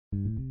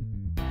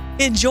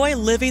Enjoy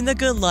living the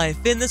good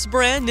life in this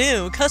brand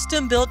new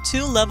custom-built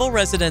 2-level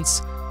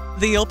residence.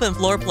 The open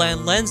floor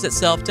plan lends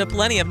itself to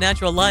plenty of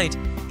natural light,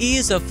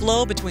 ease of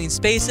flow between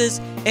spaces,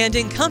 and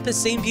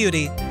encompassing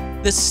beauty.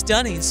 The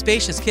stunning,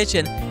 spacious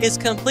kitchen is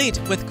complete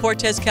with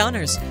Cortez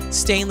counters,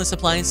 stainless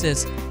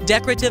appliances,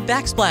 decorative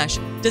backsplash,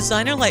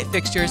 designer light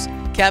fixtures,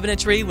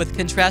 cabinetry with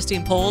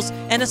contrasting poles,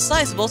 and a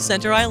sizable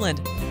center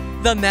island.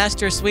 The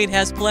master suite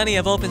has plenty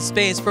of open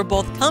space for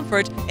both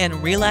comfort and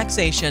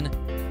relaxation.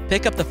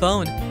 Pick up the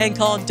phone and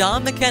call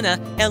Don McKenna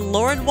and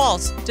Lauren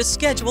Waltz to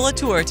schedule a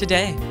tour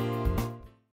today.